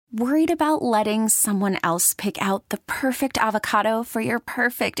Worried about letting someone else pick out the perfect avocado for your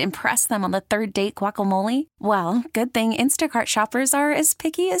perfect impress them on the third date guacamole? Well, good thing Instacart shoppers are as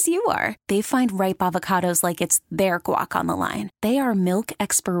picky as you are. They find ripe avocados like it's their guac on the line. They are milk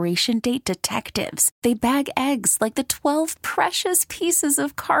expiration date detectives. They bag eggs like the 12 precious pieces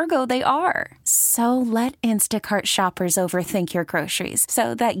of cargo they are. So let Instacart shoppers overthink your groceries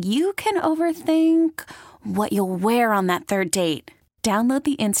so that you can overthink what you'll wear on that third date. Download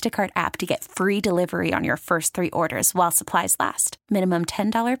the Instacart app to get free delivery on your first 3 orders while supplies last. Minimum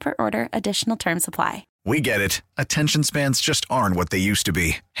 $10 per order. Additional terms apply. We get it. Attention spans just aren't what they used to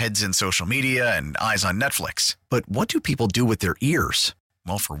be. Heads in social media and eyes on Netflix. But what do people do with their ears?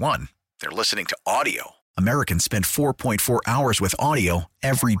 Well, for one, they're listening to audio. Americans spend 4.4 hours with audio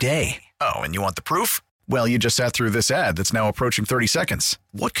every day. Oh, and you want the proof? Well, you just sat through this ad that's now approaching 30 seconds.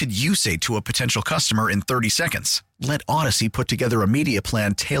 What could you say to a potential customer in 30 seconds? Let Odyssey put together a media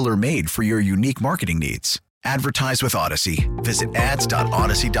plan tailor-made for your unique marketing needs. Advertise with Odyssey. Visit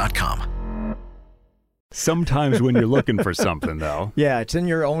ads.odyssey.com. Sometimes when you're looking for something, though. Yeah, it's in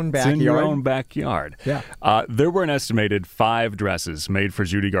your own backyard. It's in your own backyard. Yeah. There were an estimated 5 dresses made for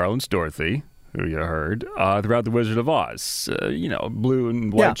Judy Garland's Dorothy, who you heard, throughout The Wizard of Oz. Blue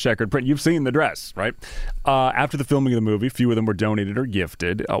and white checkered print. You've seen the dress, right? After the filming of the movie, few of them were donated or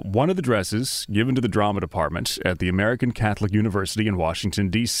gifted. One of the dresses, given to the drama department at the American Catholic University in Washington,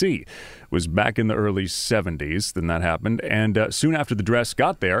 D.C., was back in the early 70s. Then that happened. And soon after the dress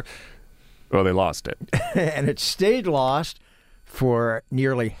got there, well, they lost it. And it stayed lost for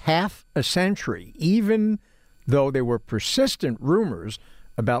nearly half a century, even though there were persistent rumors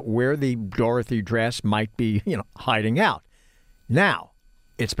about where the Dorothy dress might be, hiding out. Now,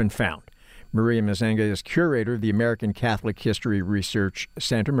 it's been found. Maria Mazenga is curator of the American Catholic History Research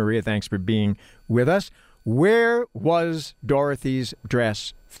Center. Maria, thanks for being with us. Where was Dorothy's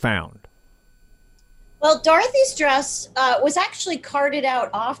dress found? Well, Dorothy's dress was actually carted out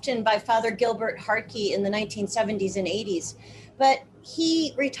often by Father Gilbert Hartke in the 1970s and 80s. But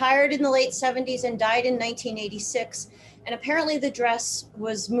he retired in the late 70s and died in 1986. And apparently the dress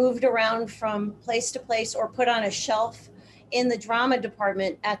was moved around from place to place or put on a shelf in the drama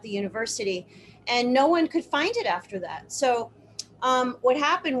department at the university. And no one could find it after that. So what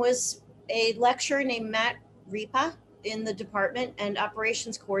happened was a lecturer named Matt Ripa in the department and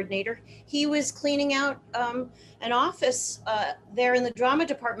operations coordinator, he was cleaning out an office there in the drama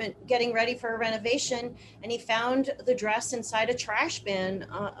department, getting ready for a renovation. And he found the dress inside a trash bin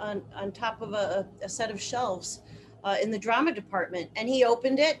on top of a set of shelves in the drama department. And he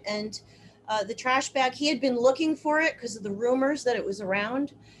opened it, and the trash bag, he had been looking for it because of the rumors that it was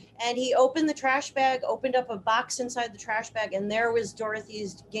around. And he opened the trash bag, opened up a box inside the trash bag, and there was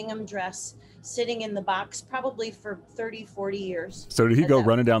Dorothy's gingham dress sitting in the box, probably for 30, 40 years. So did he go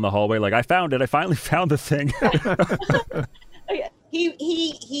running down the hallway like, I found it, I finally found the thing?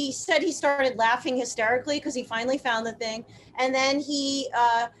 He said he started laughing hysterically because he finally found the thing. And then he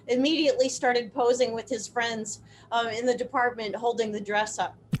immediately started posing with his friends in the department, holding the dress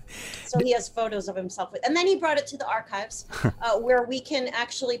up. So he has photos of himself. And then he brought it to the archives where we can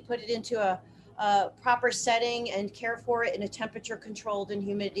actually put it into a proper setting and care for it in a temperature controlled and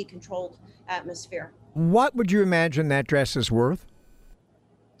humidity controlled atmosphere. What would you imagine that dress is worth?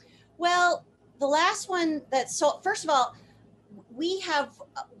 Well, the last one that sold, first of all, we have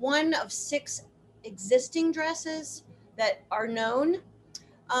one of 6 existing dresses that are known.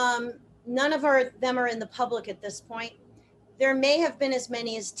 None of them are in the public at this point. There may have been as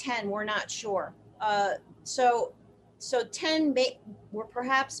many as 10. We're not sure. So 10 were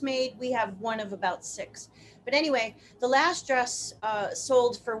perhaps made. We have one of about 6. But anyway, the last dress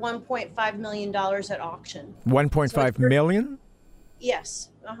sold for $1.5 million at auction. $1.5 million? Yes.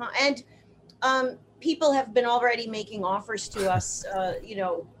 And people have been already making offers to us,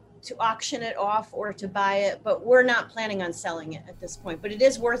 to auction it off or to buy it, but we're not planning on selling it at this point. But it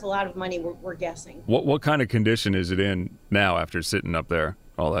is worth a lot of money, we're guessing. What kind of condition is it in now after sitting up there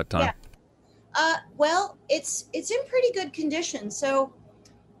all that time? Yeah. Well, it's in pretty good condition. So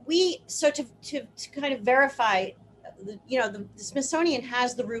to kind of verify, the Smithsonian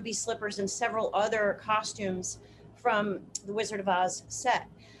has the ruby slippers and several other costumes from the Wizard of Oz set.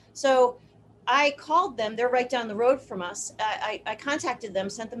 So I called them. They're right down the road from us. I contacted them,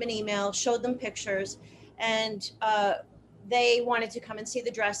 sent them an email, showed them pictures, and they wanted to come and see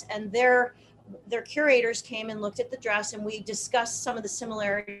the dress. And their curators came and looked at the dress, and we discussed some of the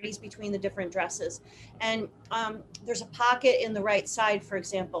similarities between the different dresses. And there's a pocket in the right side, for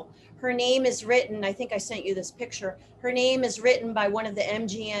example. Her name is written, I think I sent you this picture. Her name is written by one of the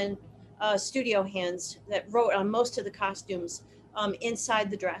MGN studio hands that wrote on most of the costumes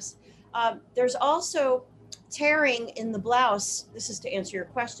inside the dress. There's also tearing in the blouse. This is to answer your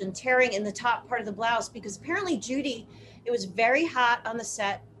question, tearing in the top part of the blouse, because apparently Judy, it was very hot on the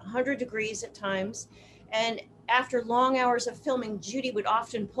set, 100 degrees at times. And after long hours of filming, Judy would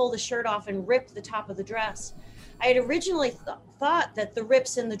often pull the shirt off and rip the top of the dress. I had originally thought that the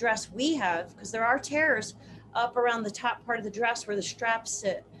rips in the dress we have, because there are tears up around the top part of the dress where the straps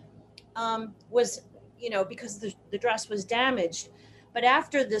sit, was, because the dress was damaged. But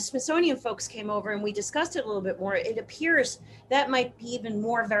after the Smithsonian folks came over and we discussed it a little bit more, it appears that might be even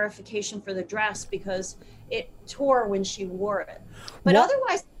more verification for the dress because it tore when she wore it. But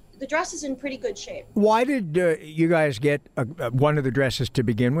otherwise, the dress is in pretty good shape. Why did you guys get one of the dresses to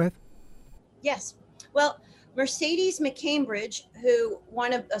begin with? Yes. Well, Mercedes McCambridge, who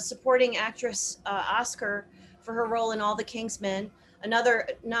won a supporting actress Oscar for her role in All the King's Men, another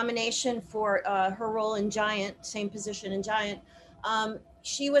nomination for her role in Giant, same position in Giant.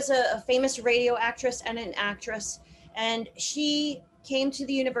 She was a famous radio actress and an actress, and she came to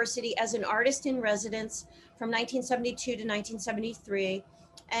the university as an artist in residence from 1972 to 1973.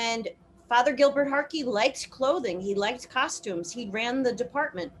 And Father Gilbert Harkey liked clothing. He liked costumes. He ran the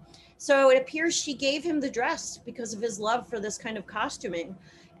department. So it appears she gave him the dress because of his love for this kind of costuming.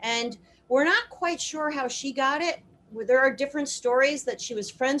 And we're not quite sure how she got it. There are different stories that she was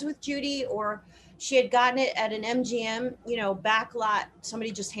friends with Judy, or she had gotten it at an MGM, back lot.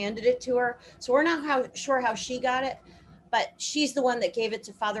 Somebody just handed it to her. So we're not sure how she got it, but she's the one that gave it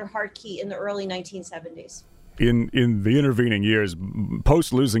to Father Harkey in the early 1970s. In the intervening years,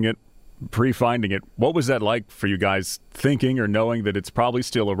 post losing it, pre-finding it, what was that like for you guys, thinking or knowing that it's probably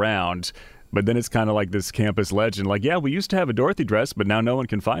still around, but then it's kind of like this campus legend, like, yeah, we used to have a Dorothy dress, but now no one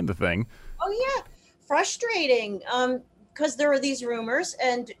can find the thing? Oh, yeah. Frustrating, because there were these rumors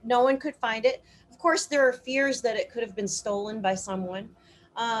and no one could find it. Of course, there are fears that it could have been stolen by someone.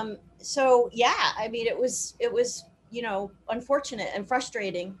 So, yeah, I mean, it was unfortunate and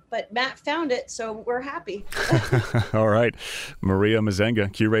frustrating, but Matt found it, so we're happy. All right. Maria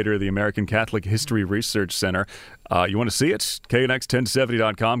Mazenga, curator of the American Catholic History Research Center. You want to see it?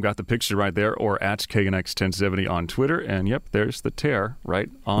 KNX1070.com. Got the picture right there, or at KNX1070 on Twitter. And, yep, there's the tear right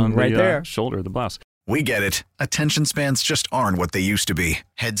on the shoulder of the blouse. We get it. Attention spans just aren't what they used to be.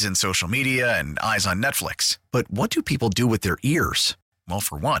 Heads in social media and eyes on Netflix. But what do people do with their ears? Well,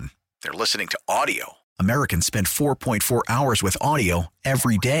 for one, they're listening to audio. Americans spend 4.4 hours with audio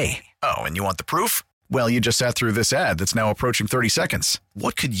every day. Oh, and you want the proof? Well, you just sat through this ad that's now approaching 30 seconds.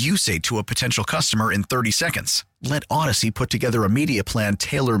 What could you say to a potential customer in 30 seconds? Let Odyssey put together a media plan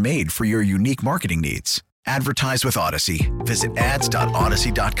tailor-made for your unique marketing needs. Advertise with Odyssey. Visit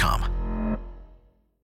ads.odyssey.com.